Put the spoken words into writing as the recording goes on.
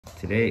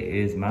Today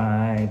is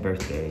my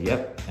birthday,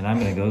 yep. And I'm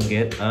gonna go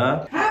get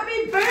a...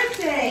 Happy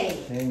birthday!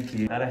 Thank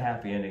you. Not a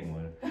happy ending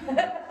one.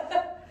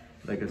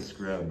 Like a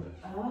scrub.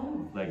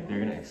 Oh. Like they're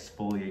gonna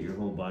exfoliate your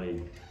whole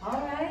body.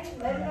 All right,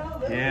 let it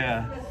go.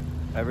 Yeah.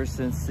 Ever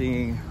since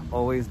seeing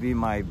Always Be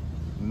My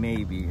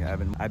Maybe,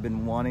 I've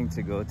been wanting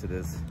to go to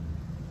this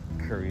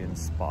Korean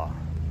spa.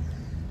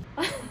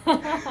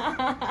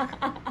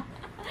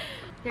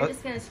 They're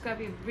just gonna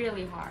scrub you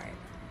really hard.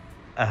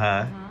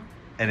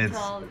 And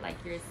until like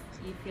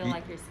you feel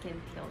like your skin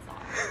peels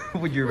off.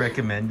 Would you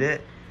recommend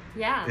it?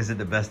 Yeah. Is it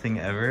the best thing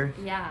ever?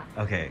 Yeah.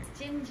 Okay.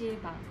 JJiM-JiL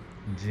BANG.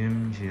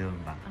 JJiM-JiL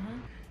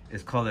BANG.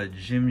 It's called a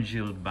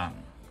JJiM-JiL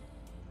BANG.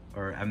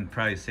 Or I'm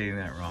probably saying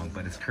that wrong,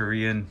 but it's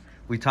Korean.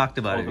 We talked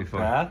about it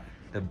before. Bath?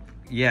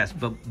 Yes,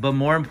 but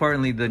more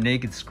importantly, the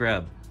naked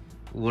scrub.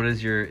 What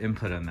is your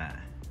input on that?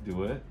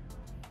 Do it.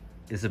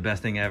 It's the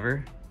best thing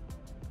ever?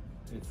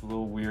 It's a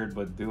little weird,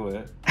 but do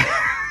it.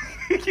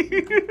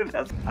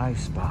 That's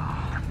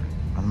iSPA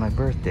on my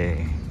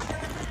birthday.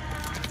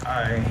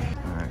 Alright,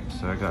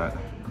 so I got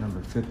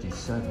number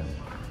 57.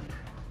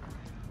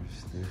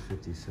 There's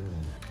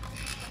 57.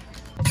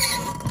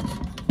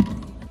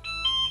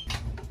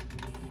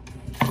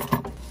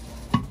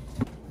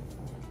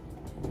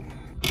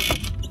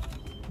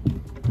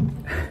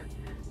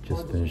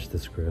 Just finished the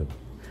scrub.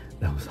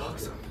 That was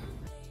awesome.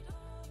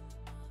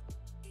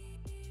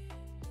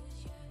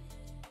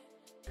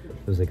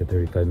 It was like a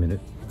 35-minute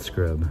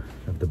scrub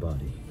of the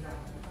body.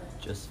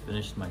 Just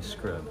finished my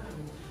scrub.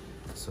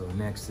 So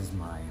next is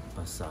my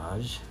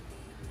massage.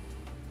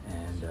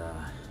 And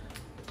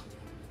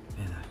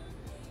man,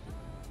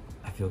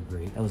 I feel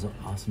great. That was an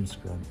awesome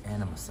scrub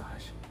and a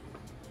massage.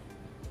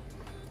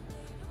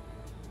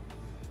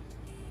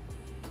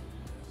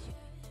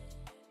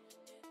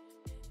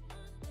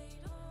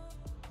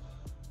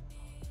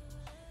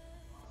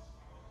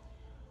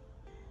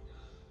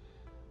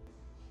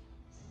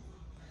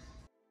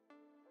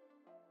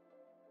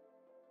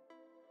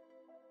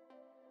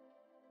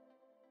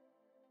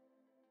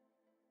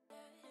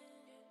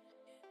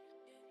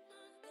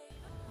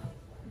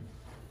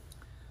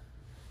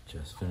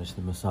 Just finished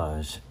the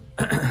massage.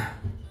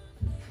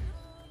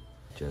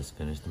 Just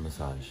finished the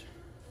massage.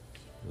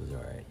 It was all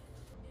right.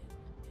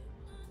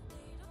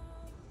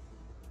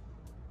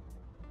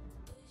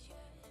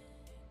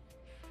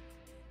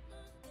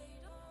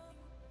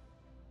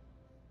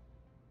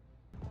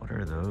 What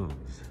are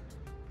those?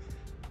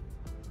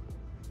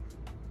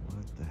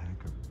 What the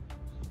heck are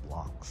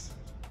blocks?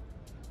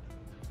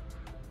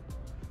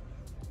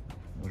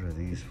 What are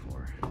these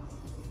for?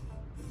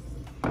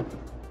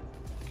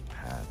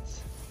 Hats.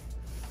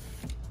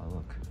 Oh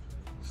look,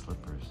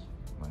 slippers.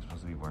 Am I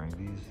supposed to be wearing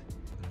these?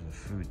 There's a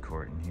food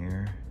court in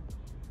here.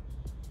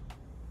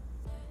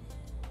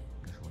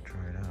 Guess we'll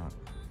try it out.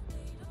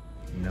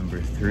 Number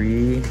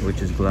 3,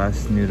 which is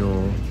glass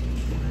noodle.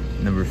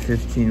 Number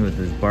 15, which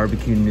is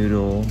barbecue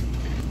noodle.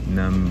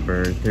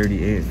 Number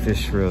 38,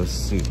 fish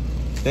roast soup.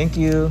 Thank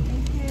you.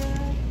 Thank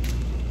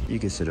you. You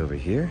can sit over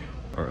here,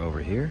 or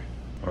over here,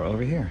 or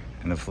over here.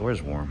 And the floor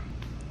is warm.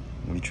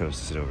 We chose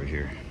to sit over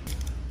here.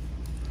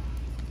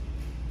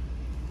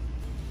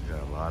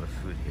 Got a lot of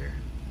food here.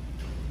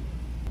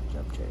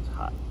 Japchae is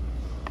hot.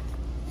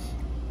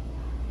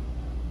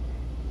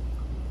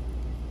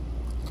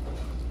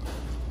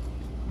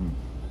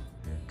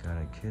 We've got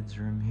a kids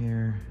room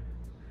here.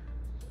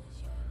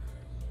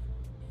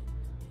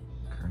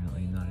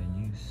 Currently not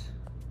in use.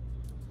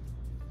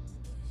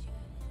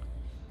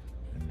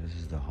 And this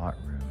is the hot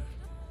room.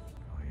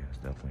 Oh yeah, it's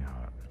definitely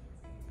hot.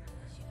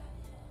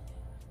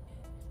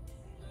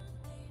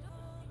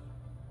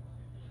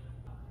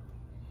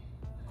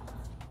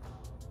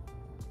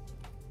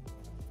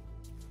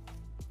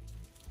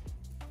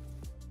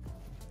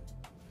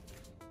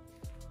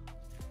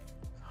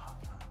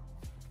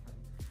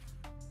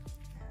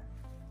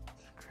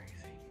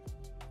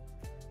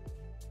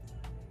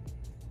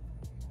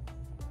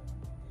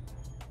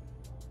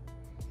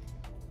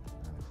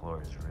 The floor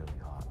is really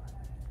hot.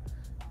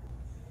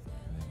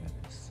 And they got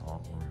this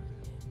salt room.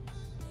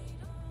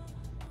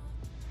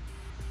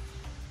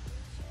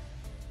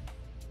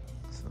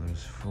 So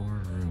there's 4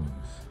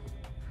 rooms.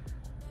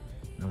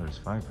 No, there's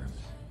 5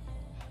 rooms.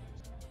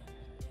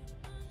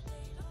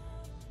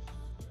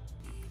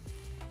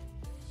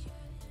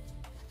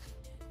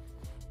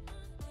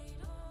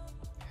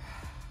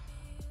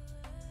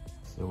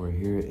 So we're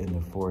here in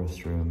the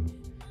forest room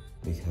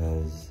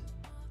because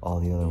all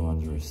the other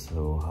ones were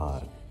so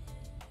hot.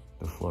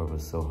 The floor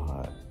was so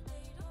hot.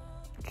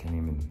 I can't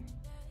even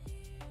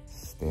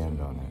stand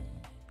on it.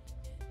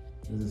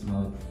 Does it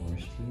smell like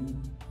forest to you?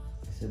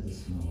 I said the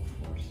smell of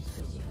forest is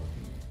supposed to help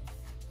you.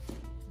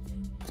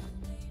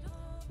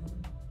 Like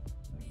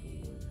the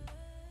wood.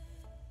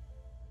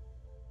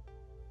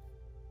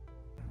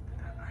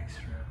 That ice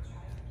room.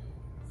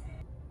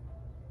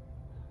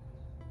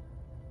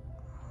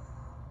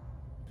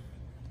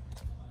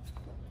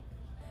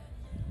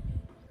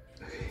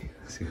 Okay,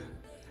 let's go.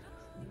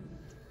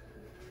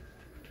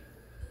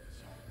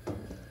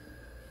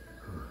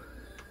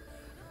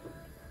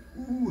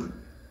 Ooh.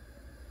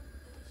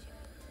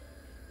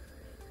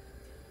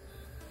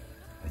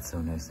 It's so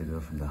nice to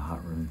go from the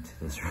hot room to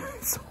this room.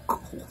 It's so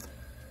cold.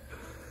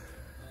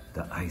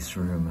 The ice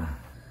room.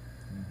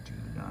 Do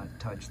not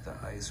touch the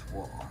ice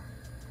wall.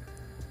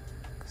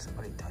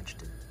 Somebody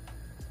touched it.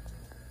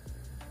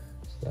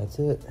 So that's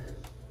it.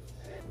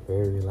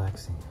 Very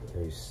relaxing,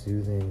 very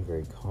soothing,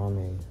 very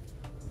calming.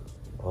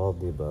 All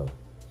of the above.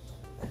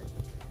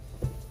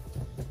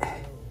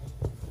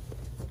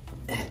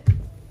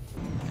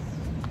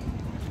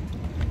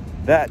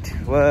 That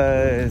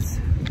was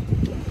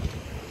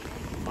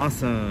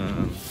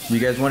awesome. You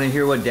guys want to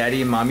hear what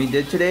Daddy and Mommy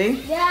did today?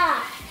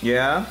 Yeah.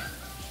 Yeah?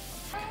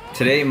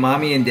 Today,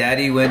 Mommy and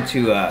Daddy went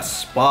to a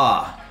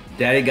spa.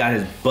 Daddy got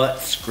his butt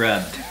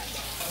scrubbed.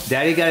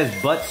 Daddy got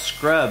his butt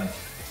scrubbed.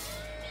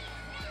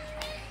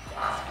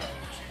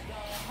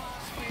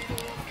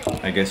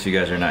 I guess you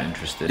guys are not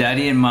interested.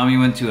 Daddy and Mommy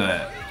went to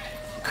a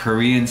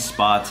Korean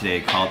spa today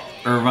called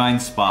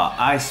Irvine SPA,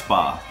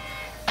 iSPA,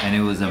 and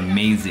it was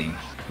amazing.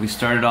 We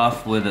started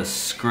off with a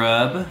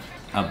scrub,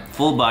 a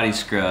full body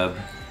scrub,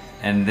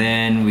 and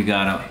then we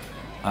got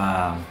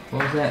a,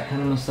 what was that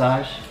kind of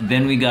massage?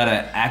 Then we got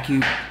an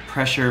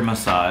acupressure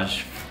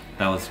massage.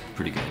 That was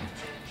pretty good.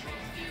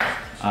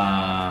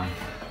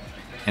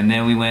 And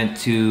then we went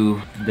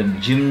to the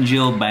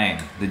JJiM-JiL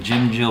BANG, the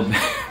JJiM-JiL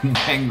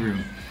BANG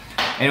room.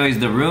 Anyways,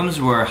 the rooms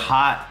were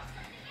hot,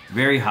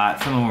 very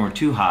hot. Some of them were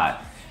too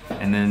hot.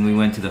 And then we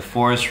went to the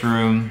forest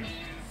room.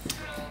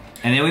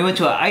 And then we went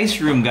to an ice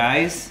room,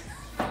 guys.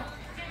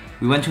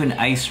 We went to an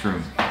ice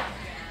room.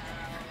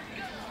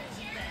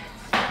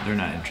 They're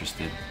not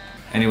interested.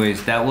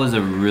 Anyways, that was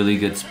a really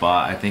good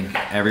spot. I think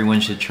everyone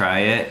should try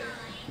it.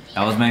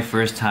 That was my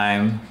first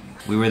time.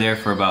 We were there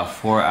for about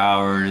 4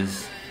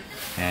 hours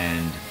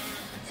and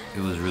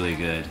it was really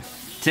good.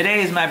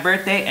 Today is my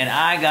birthday and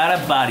I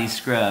got a body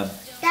scrub.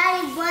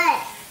 Daddy,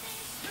 what?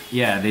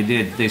 Yeah, they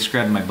did. They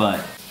scrubbed my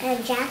butt.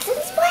 And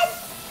Jackson's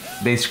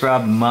butt? They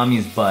scrubbed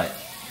Mommy's butt.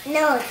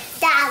 No,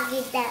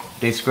 Daddy's butt.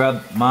 They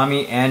scrubbed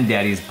Mommy and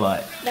Daddy's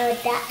butt. No,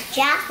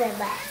 Jackson's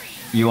butt.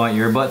 You want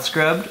your butt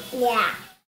scrubbed? Yeah.